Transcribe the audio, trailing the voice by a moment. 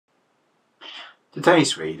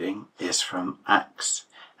Today's reading is from Acts,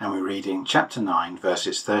 and we're reading chapter 9,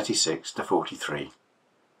 verses 36 to 43.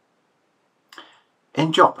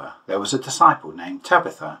 In Joppa there was a disciple named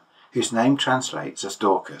Tabitha, whose name translates as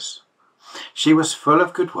Dorcas. She was full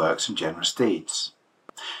of good works and generous deeds.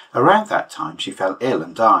 Around that time she fell ill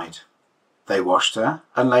and died. They washed her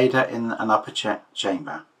and laid her in an upper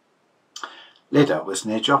chamber. Lydda was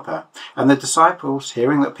near Joppa, and the disciples,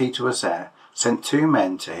 hearing that Peter was there, sent 2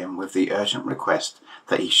 men to him with the urgent request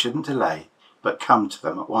that he shouldn't delay, but come to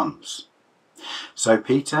them at once. So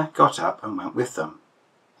Peter got up and went with them.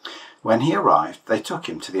 When he arrived, they took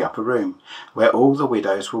him to the upper room, where all the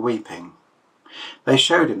widows were weeping. They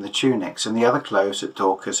showed him the tunics and the other clothes that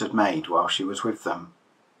Dorcas had made while she was with them.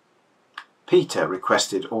 Peter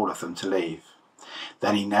requested all of them to leave.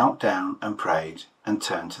 Then he knelt down and prayed and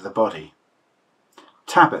turned to the body.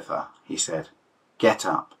 "Tabitha," he said, "get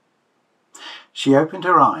up." She opened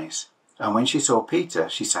her eyes, and when she saw Peter,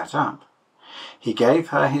 she sat up. He gave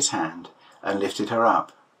her his hand and lifted her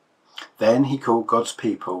up. Then he called God's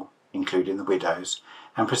people, including the widows,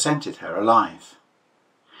 and presented her alive.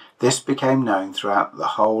 This became known throughout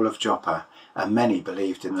the whole of Joppa, and many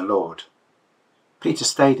believed in the Lord. Peter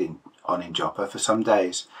stayed in Joppa for some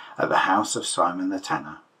days at the house of Simon the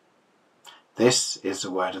tanner. This is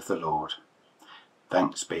the word of the Lord.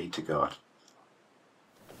 Thanks be to God.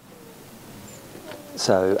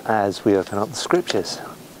 So as we open up the scriptures,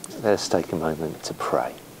 let's take a moment to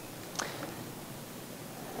pray.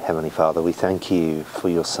 Heavenly Father, we thank you for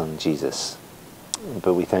your Son Jesus,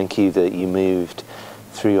 but we thank you that you moved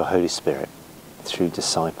through your Holy Spirit, through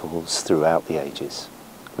disciples throughout the ages.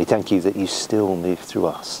 We thank you that you still move through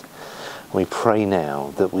us. We pray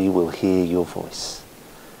now that we will hear your voice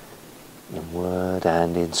in word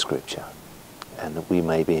and in scripture, and that we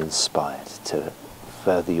may be inspired to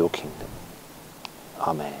further your kingdom.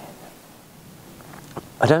 Amen.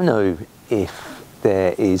 I don't know if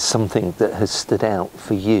there is something that has stood out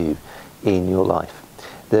for you in your life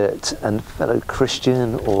that a fellow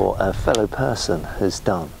Christian or a fellow person has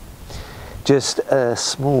done. Just a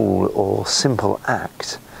small or simple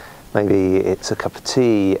act. Maybe it's a cup of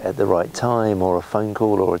tea at the right time, or a phone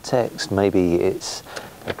call or a text. Maybe it's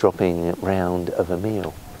a dropping round of a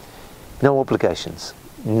meal. No obligations.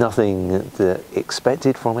 Nothing that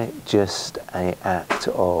expected from it, just an act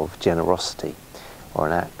of generosity or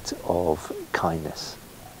an act of kindness.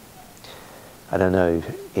 I don't know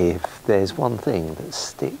if there's one thing that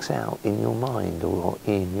sticks out in your mind or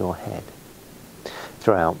in your head.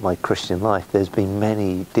 Throughout my Christian life, there's been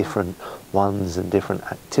many different ones and different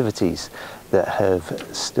activities that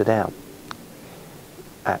have stood out.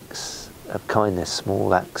 Acts of kindness,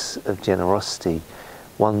 small acts of generosity,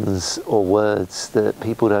 ones or words that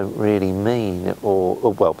people don't really mean, or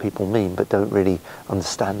well, people mean but don't really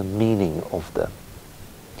understand the meaning of them.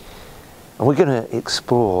 And we're going to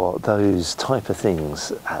explore those type of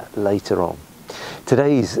things later on.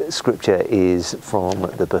 Today's scripture is from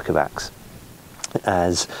the book of Acts,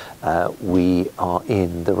 as we are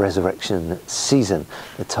in the resurrection season,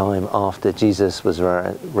 the time after Jesus was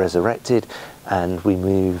resurrected, and we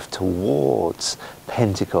move towards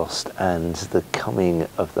Pentecost and the coming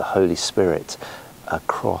of the Holy Spirit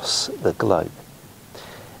across the globe.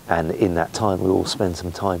 And in that time we will spend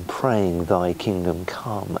some time praying, "Thy kingdom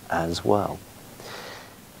come," as well.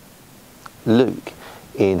 Luke,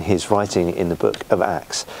 in his writing in the book of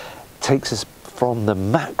Acts, takes us from the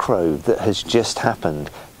macro that has just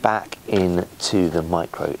happened back into the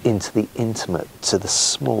micro, into the intimate, to the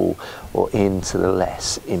small, or into the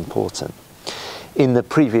less important. In the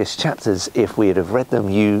previous chapters, if we had have read them,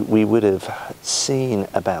 we would have seen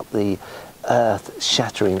about the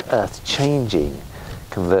earth-shattering, earth-changing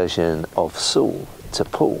conversion of Saul to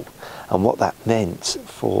Paul, and what that meant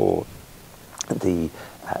for the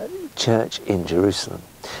church in Jerusalem.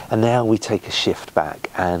 And now we take a shift back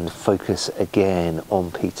and focus again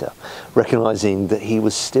on Peter, recognizing that he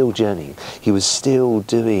was still journeying. He was still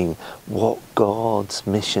doing what God's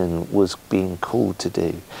mission was being called to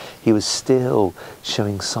do. He was still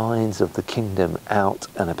showing signs of the kingdom out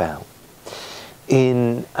and about.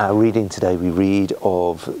 In our reading today, we read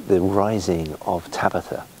of the rising of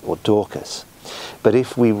Tabitha, or Dorcas. But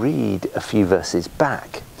if we read a few verses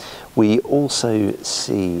back, we also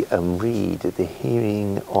see and read the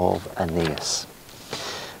healing of Aeneas,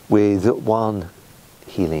 with one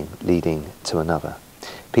healing leading to another.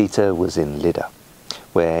 Peter was in Lydda,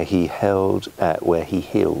 where he healed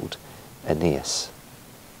Aeneas.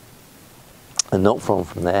 And not far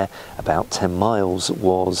from there, about 10 miles,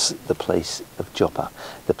 was the place of Joppa,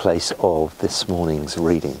 the place of this morning's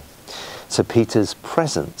reading. So Peter's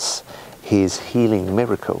presence, his healing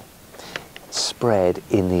miracle, spread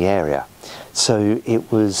in the area. So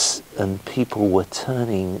it was, and people were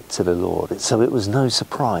turning to the Lord. So it was no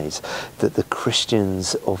surprise that the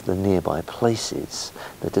Christians of the nearby places,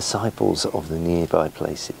 the disciples of the nearby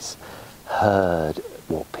places, heard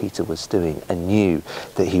what Peter was doing and knew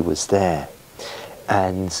that he was there.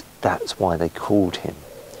 And that's why they called him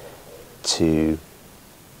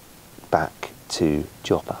back to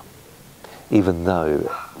Joppa, even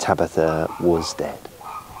though Tabitha was dead.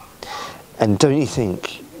 And don't you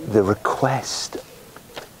think the request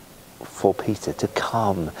for Peter to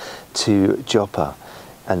come to Joppa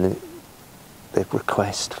and the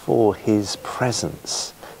request for his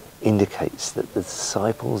presence indicates that the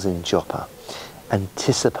disciples in Joppa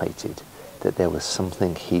anticipated that there was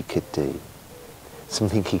something he could do.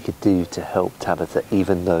 Something he could do to help Tabitha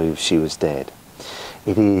even though she was dead.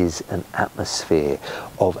 It is an atmosphere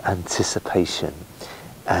of anticipation,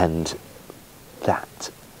 and that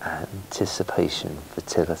anticipation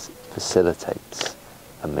facilitates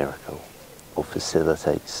a miracle, or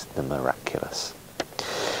facilitates the miraculous.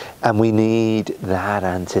 And we need that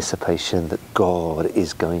anticipation that God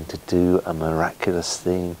is going to do a miraculous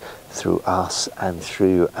thing through us and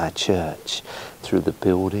through our church, through the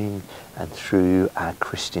building and through our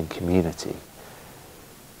Christian community.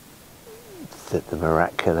 That the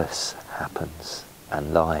miraculous happens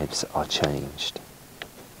and lives are changed.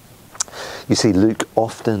 You see, Luke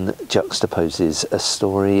often juxtaposes a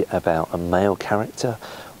story about a male character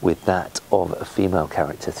with that of a female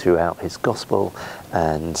character throughout his gospel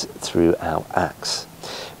and throughout Acts,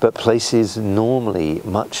 but places normally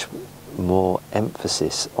much more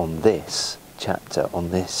emphasis on this chapter, on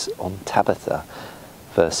Tabitha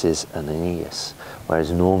versus Ananias,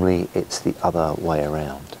 whereas normally it's the other way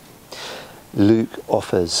around. Luke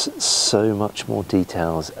offers so much more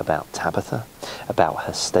details about Tabitha, about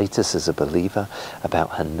her status as a believer,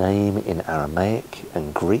 about her name in Aramaic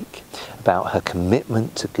and Greek, about her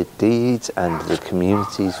commitment to good deeds and the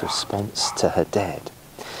community's response to her dead.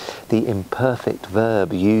 The imperfect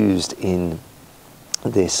verb used in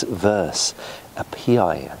this verse,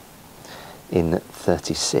 apiai, in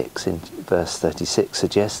verse 36,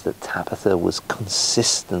 suggests that Tabitha was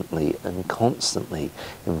consistently and constantly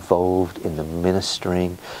involved in the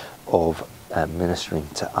ministering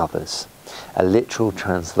to others. A literal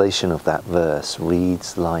translation of that verse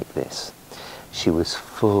reads like this: she was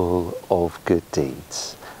full of good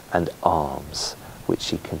deeds and alms, which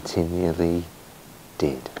she continually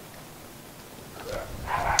did.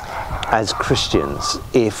 As Christians,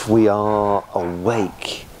 if we are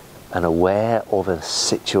awake and aware of a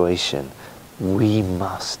situation, we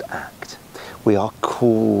must act. We are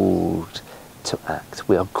called to act.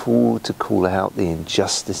 We are called to call out the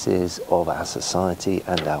injustices of our society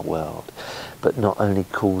and our world, but not only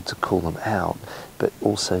called to call them out, but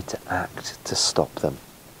also to act to stop them.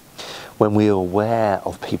 When we are aware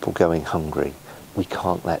of people going hungry, we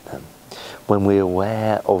can't let them. When we're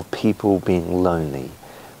aware of people being lonely,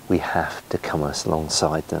 we have to come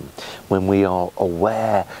alongside them. When we are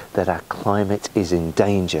aware that our climate is in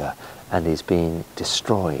danger and is being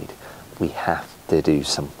destroyed, we have to do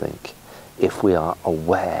something. If we are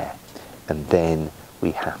aware, and then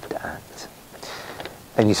we have to act.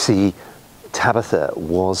 And you see, Tabitha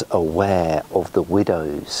was aware of the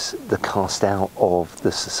widows, the cast out of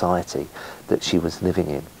the society that she was living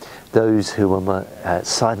in. Those who were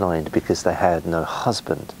sidelined because they had no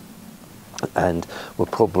husband, and were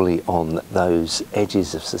probably on those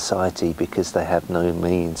edges of society because they had no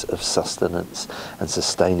means of sustenance and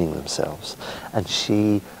sustaining themselves. And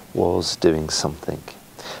she was doing something.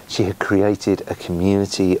 She had created a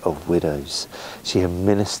community of widows. She had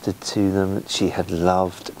ministered to them. She had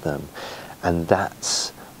loved them. And that's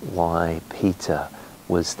why Peter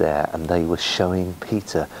was there. And they were showing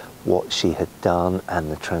Peter what she had done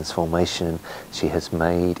and the transformation she has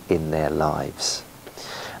made in their lives.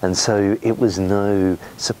 And so it was no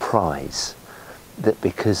surprise that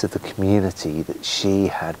because of the community that she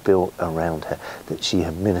had built around her, that she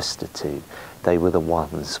had ministered to, they were the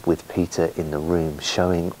ones with Peter in the room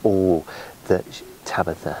showing all that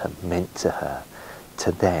Tabitha had meant to her,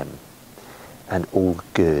 to them, and all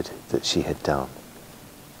good that she had done.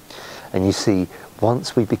 And you see,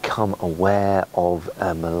 once we become aware of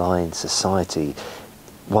a malign society,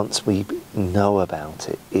 once we know about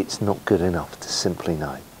it, it's not good enough to simply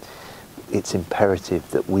know. It's imperative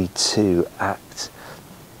that we too act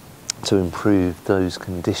to improve those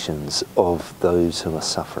conditions of those who are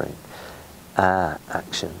suffering. Our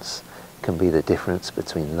actions can be the difference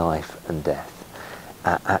between life and death.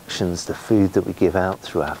 Our actions, the food that we give out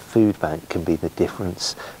through our food bank, can be the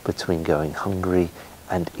difference between going hungry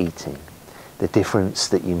and eating. The difference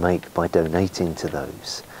that you make by donating to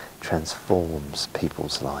those transforms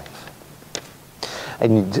people's life.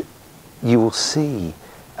 And you will see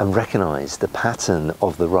and recognize the pattern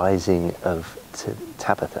of the rising of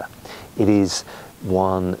Tabitha. It is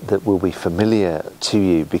one that will be familiar to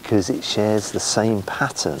you because it shares the same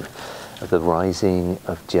pattern of the rising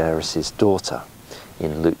of Jairus' daughter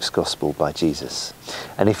in Luke's Gospel by Jesus.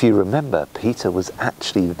 And if you remember, Peter was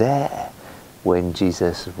actually there when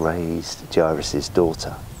Jesus raised Jairus'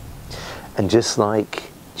 daughter. And just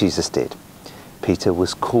like Jesus did, Peter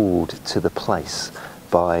was called to the place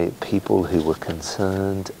by people who were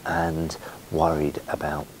concerned and worried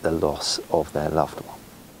about the loss of their loved one.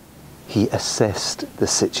 He assessed the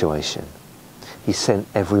situation. He sent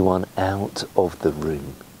everyone out of the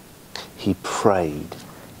room. He prayed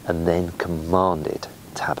and then commanded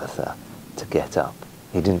Tabitha to get up.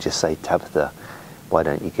 He didn't just say, Tabitha, why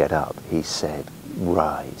don't you get up? He said,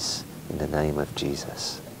 rise in the name of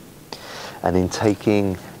Jesus. And in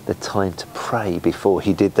taking the time to pray before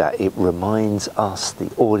he did that, it reminds us,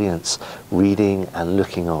 the audience reading and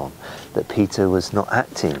looking on, that Peter was not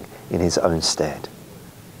acting in his own stead.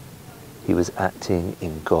 He was acting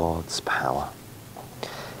in God's power.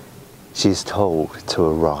 She is told to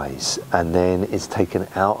arise and then is taken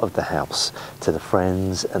out of the house to the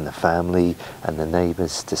friends and the family and the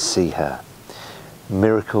neighbours to see her.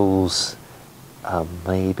 Miracles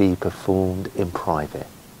may be performed in private,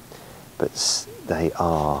 but they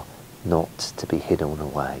are not to be hidden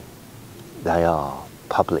away. They are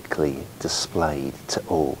publicly displayed to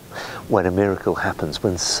all. When a miracle happens,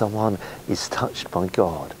 when someone is touched by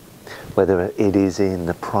God, whether it is in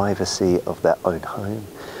the privacy of their own home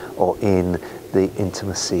or in the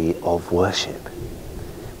intimacy of worship,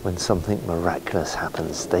 when something miraculous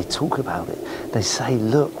happens, they talk about it. They say,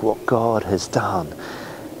 look what God has done.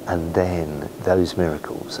 And then those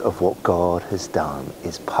miracles of what God has done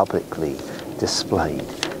is publicly displayed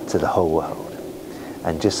to the whole world.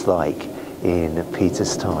 And just like in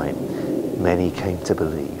Peter's time, many came to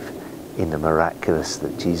believe in the miraculous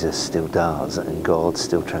that Jesus still does and God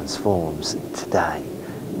still transforms. Today,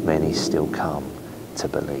 many still come to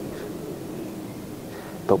believe.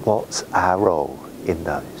 But what's our role in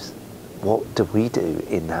those? What do we do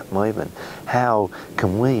in that moment? How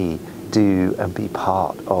can we do and be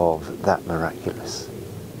part of that miraculous?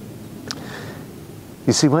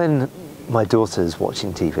 You see, when my daughter's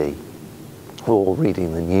watching TV or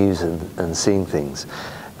reading the news and seeing things,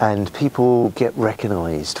 and people get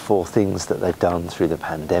recognised for things that they've done through the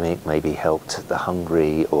pandemic, maybe helped the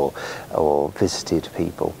hungry or visited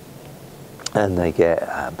people, and they get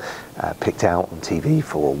picked out on TV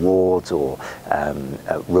for awards or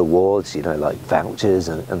rewards, you know, like vouchers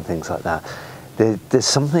and things like that. There's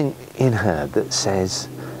something in her that says,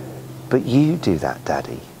 but you do that,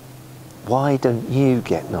 Daddy. Why don't you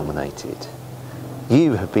get nominated?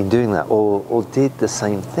 You have been doing that or did the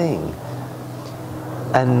same thing.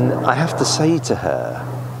 And I have to say to her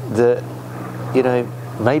that, you know,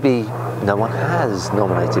 maybe no one has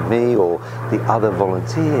nominated me or the other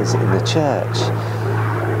volunteers in the church.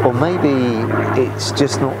 Or maybe it's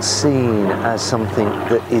just not seen as something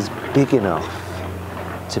that is big enough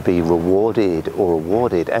to be rewarded or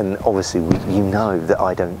awarded. And obviously you know that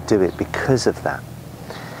I don't do it because of that.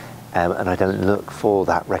 And I don't look for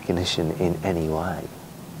that recognition in any way.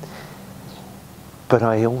 But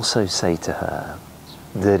I also say to her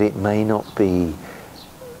that it may not be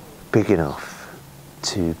big enough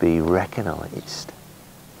to be recognised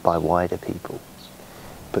by wider people,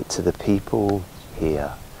 but to the people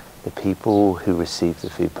here, the people who receive the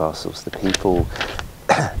food parcels, the people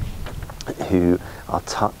who are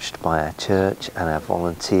touched by our church and our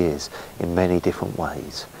volunteers in many different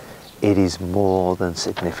ways. It is more than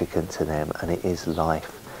significant to them, and it is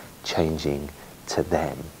life-changing to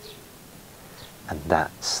them. And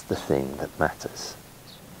that's the thing that matters.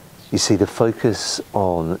 You see, the focus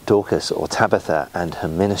on Dorcas or Tabitha and her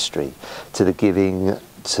ministry to the giving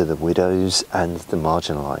to the widows and the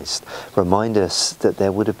marginalised remind us that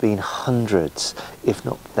there would have been hundreds, if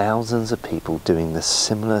not thousands of people doing the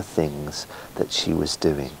similar things that she was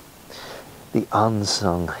doing. The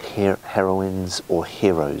unsung heroines or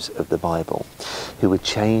heroes of the Bible who were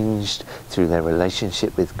changed through their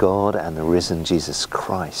relationship with God and the risen Jesus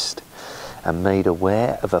Christ and made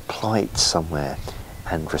aware of a plight somewhere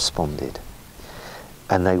and responded.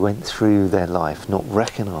 And they went through their life not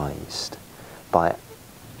recognised by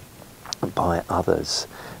others,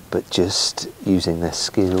 but just using their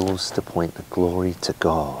skills to point the glory to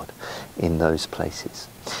God in those places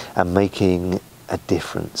and making a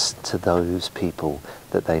difference to those people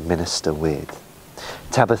that they minister with.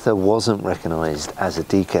 Tabitha wasn't recognised as a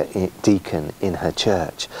deacon in her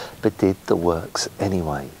church, but did the works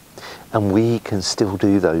anyway. And we can still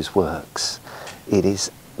do those works. It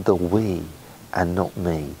is the we and not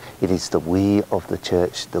me. It is the we of the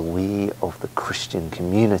church, the we of the Christian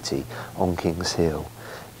community on Kings Hill,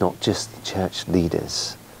 not just the church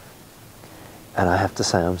leaders. And I have to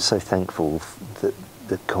say, I'm so thankful that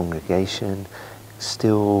the congregation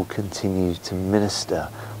still continued to minister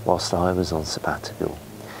whilst I was on sabbatical.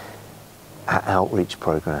 Our outreach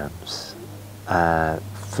programs, our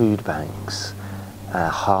food banks, our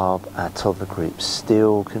hub, our toddler groups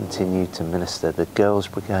still continued to minister. The girls'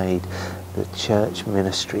 brigade, the church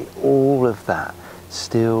ministry, all of that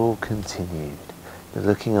still continued. They're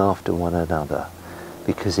looking after one another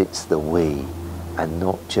because it's the we and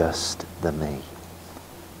not just the me.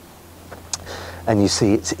 And you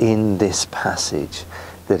see, it's in this passage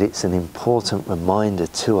that it's an important reminder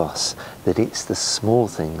to us that it's the small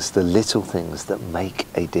things, the little things that make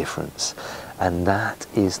a difference. And that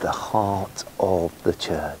is the heart of the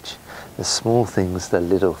church. The small things, the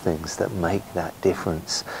little things that make that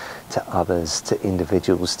difference to others, to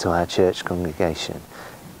individuals, to our church congregation.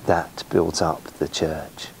 That builds up the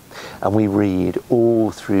church. And we read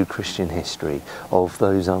all through Christian history of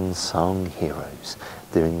those unsung heroes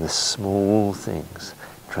doing the small things,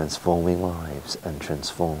 transforming lives and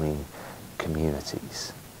transforming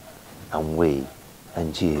communities. And we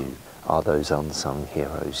and you are those unsung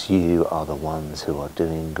heroes. You are the ones who are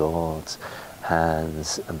doing God's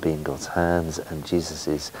hands and being God's hands and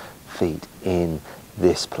Jesus's feet in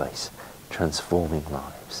this place, transforming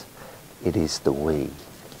lives. It is the we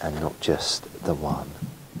and not just the one.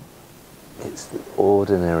 It's the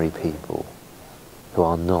ordinary people who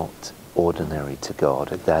are not ordinary to God.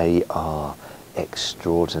 They are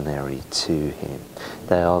extraordinary to Him.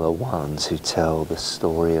 They are the ones who tell the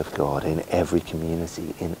story of God in every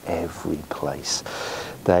community, in every place.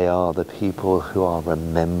 They are the people who are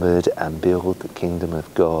remembered and build the kingdom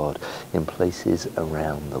of God in places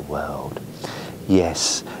around the world.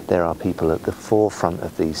 Yes, there are people at the forefront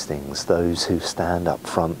of these things, those who stand up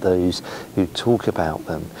front, those who talk about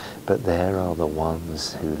them, but there are the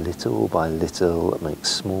ones who little by little make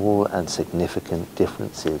small and significant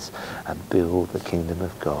differences and build the kingdom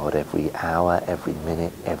of God every hour, every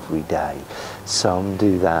minute, every day. Some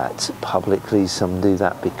do that publicly, some do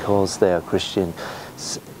that because they are Christians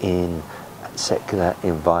in secular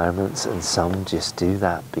environments, and some just do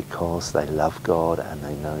that because they love God and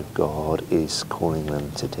they know God is calling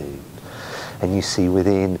them to do. And you see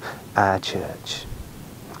within our church,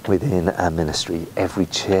 within our ministry, every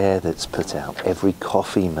chair that's put out, every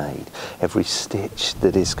coffee made, every stitch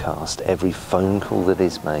that is cast, every phone call that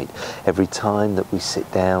is made, every time that we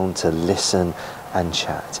sit down to listen and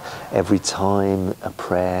chat, every time a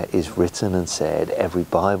prayer is written and said, every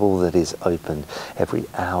Bible that is opened, every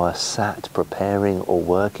hour sat preparing or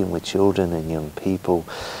working with children and young people,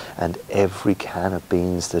 and every can of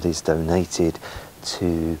beans that is donated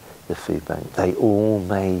to the food bank. They all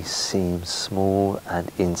may seem small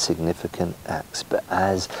and insignificant acts, but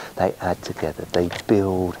as they add together, they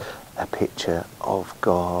build a picture of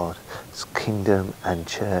God's kingdom and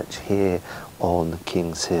church here on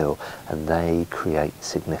Kings Hill, and they create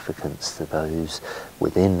significance to those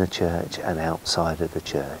within the church and outside of the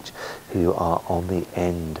church who are on the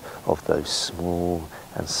end of those small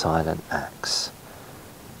and silent acts.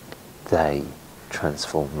 They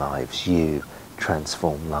transform lives. You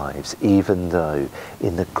transform lives, even though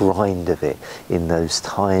in the grind of it, in those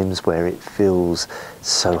times where it feels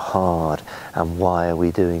so hard and why are we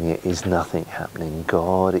doing it, is nothing happening.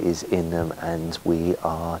 God is in them and we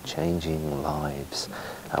are changing lives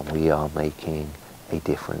and we are making a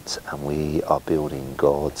difference and we are building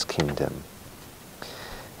God's kingdom.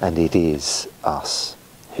 And it is us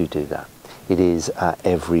who do that. It is our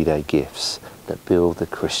everyday gifts that build the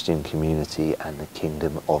Christian community and the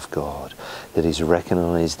kingdom of God that is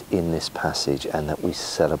recognised in this passage and that we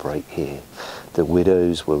celebrate here. The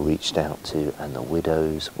widows were reached out to and the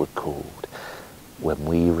widows were called. When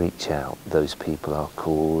we reach out, those people are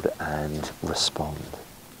called and respond.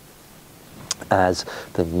 As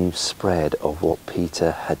the news spread of what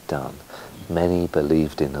Peter had done, many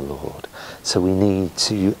believed in the Lord. So we need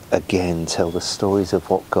to again tell the stories of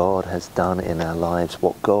what God has done in our lives,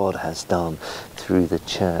 what God has done through the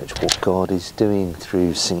church, what God is doing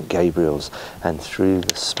through St. Gabriel's and through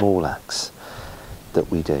the small acts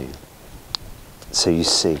that we do. So you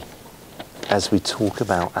see, as we talk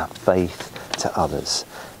about our faith to others,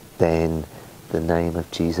 then the name of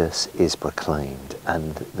Jesus is proclaimed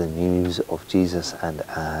and the news of Jesus and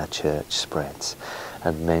our church spreads,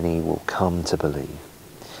 and many will come to believe.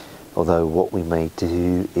 although what we may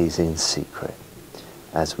do is in secret,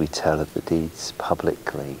 as we tell of the deeds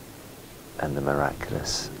publicly and the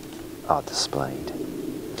miraculous are displayed.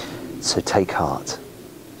 So take heart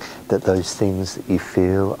that those things that you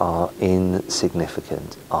feel are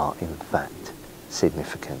insignificant are in fact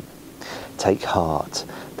significant. Take heart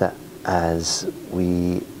that as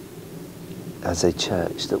a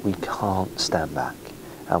church, that we can't stand back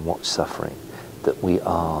and watch suffering, that we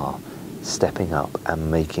are stepping up and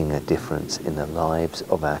making a difference in the lives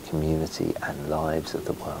of our community and lives of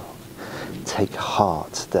the world. Take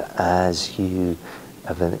heart that as you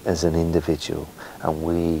as an individual and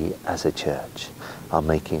we as a church are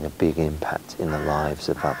making a big impact in the lives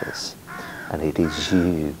of others, and it is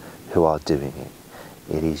you who are doing it.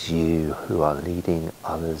 It is you who are leading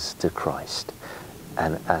others to Christ,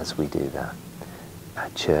 and as we do that, our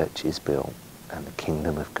church is built and the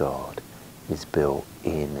kingdom of God is built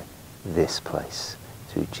in this place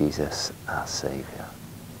through Jesus our Saviour.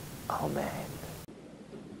 Amen.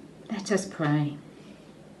 Let us pray.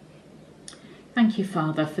 Thank you,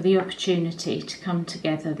 Father, for the opportunity to come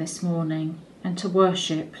together this morning and to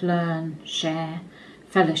worship, learn, share,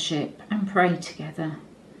 fellowship and pray together.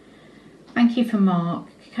 Thank you for Mark,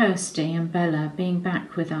 Kirsty and Bella being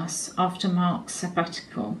back with us after Mark's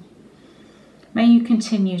sabbatical. May you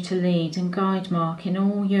continue to lead and guide Mark in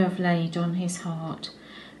all you have laid on his heart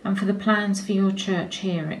and for the plans for your church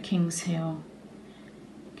here at Kings Hill.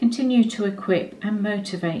 Continue to equip and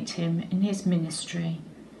motivate him in his ministry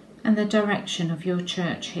and the direction of your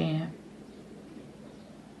church here.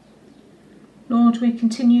 Lord, we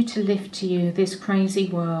continue to lift to you this crazy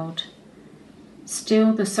world.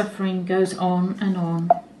 Still the suffering goes on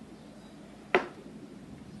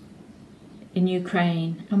in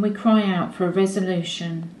Ukraine, and we cry out for a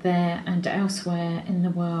resolution there and elsewhere in the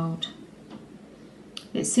world.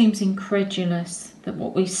 It seems incredulous that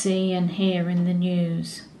what we see and hear in the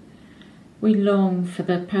news. We long for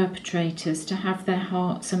the perpetrators to have their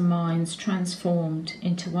hearts and minds transformed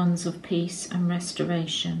into ones of peace and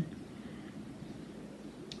restoration.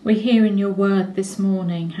 We hear in your word this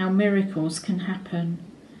morning how miracles can happen,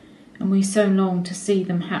 and we so long to see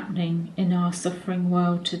them happening in our suffering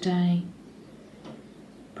world today.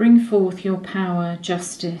 Bring forth your power,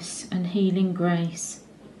 justice and healing grace.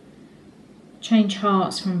 Change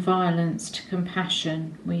hearts from violence to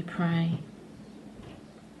compassion, we pray.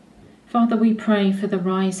 Father, we pray for the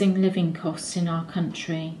rising living costs in our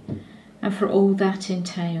country and for all that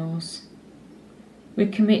entails. We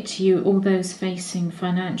commit to you all those facing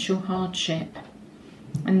financial hardship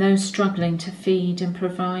and those struggling to feed and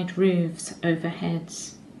provide roofs over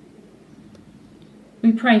heads.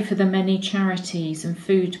 We pray for the many charities and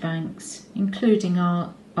food banks, including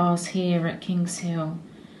ours here at Kings Hill,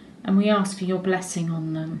 and we ask for your blessing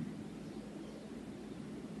on them.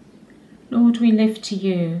 Lord, we lift to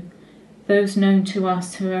you those known to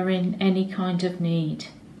us who are in any kind of need,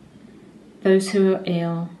 those who are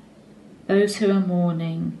ill, those who are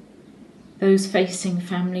mourning, those facing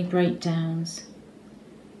family breakdowns,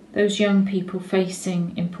 those young people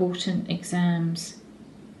facing important exams,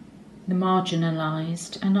 the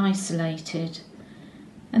marginalised and isolated,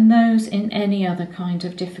 and those in any other kind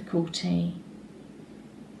of difficulty.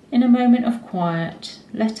 In a moment of quiet,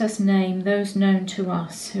 let us name those known to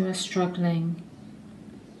us who are struggling.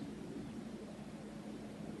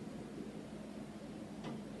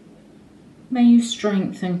 May you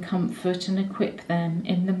strengthen, comfort and equip them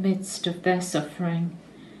in the midst of their suffering,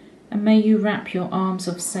 and may you wrap your arms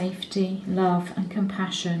of safety, love and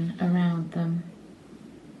compassion around them.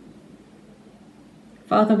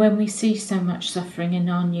 Father, when we see so much suffering in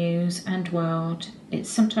our news and world, it's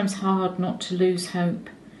sometimes hard not to lose hope,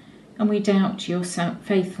 and we doubt your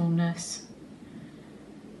faithfulness.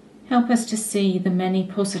 Help us to see the many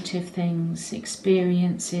positive things,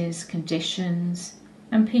 experiences, conditions,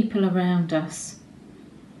 and people around us.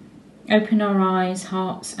 Open our eyes,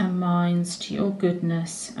 hearts and minds to your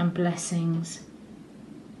goodness and blessings.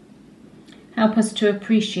 Help us to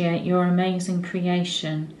appreciate your amazing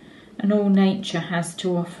creation and all nature has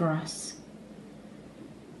to offer us.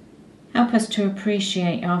 Help us to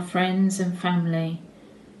appreciate our friends and family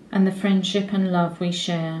and the friendship and love we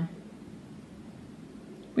share.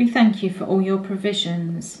 We thank you for all your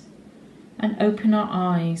provisions and open our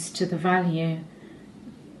eyes to value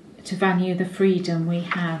the freedom we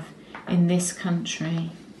have in this country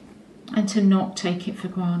and to not take it for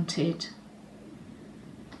granted.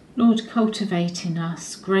 Lord, cultivate in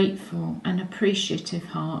us grateful and appreciative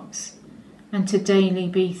hearts and to daily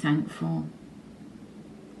be thankful.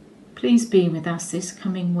 Please be with us this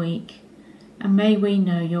coming week and may we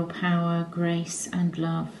know your power, grace and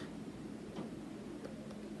love.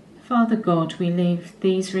 Father God, we leave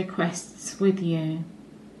these requests with you,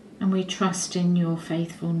 and we trust in your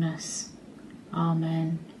faithfulness.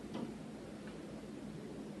 Amen.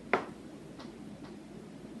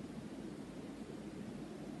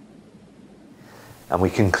 And we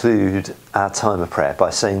conclude our time of prayer by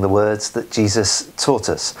saying the words that Jesus taught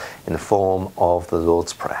us in the form of the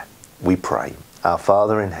Lord's Prayer. We pray, Our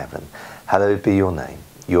Father in heaven, hallowed be your name.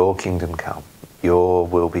 Your kingdom come, your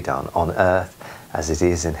will be done on earth as it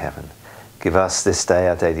is in heaven. Give us this day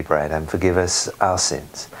our daily bread, and forgive us our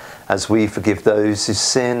sins, as we forgive those who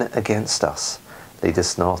sin against us. Lead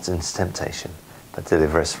us not into temptation, but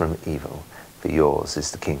deliver us from evil. For yours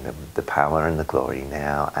is the kingdom, the power and the glory,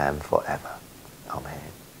 now and forever. Amen.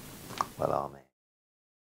 Well, amen.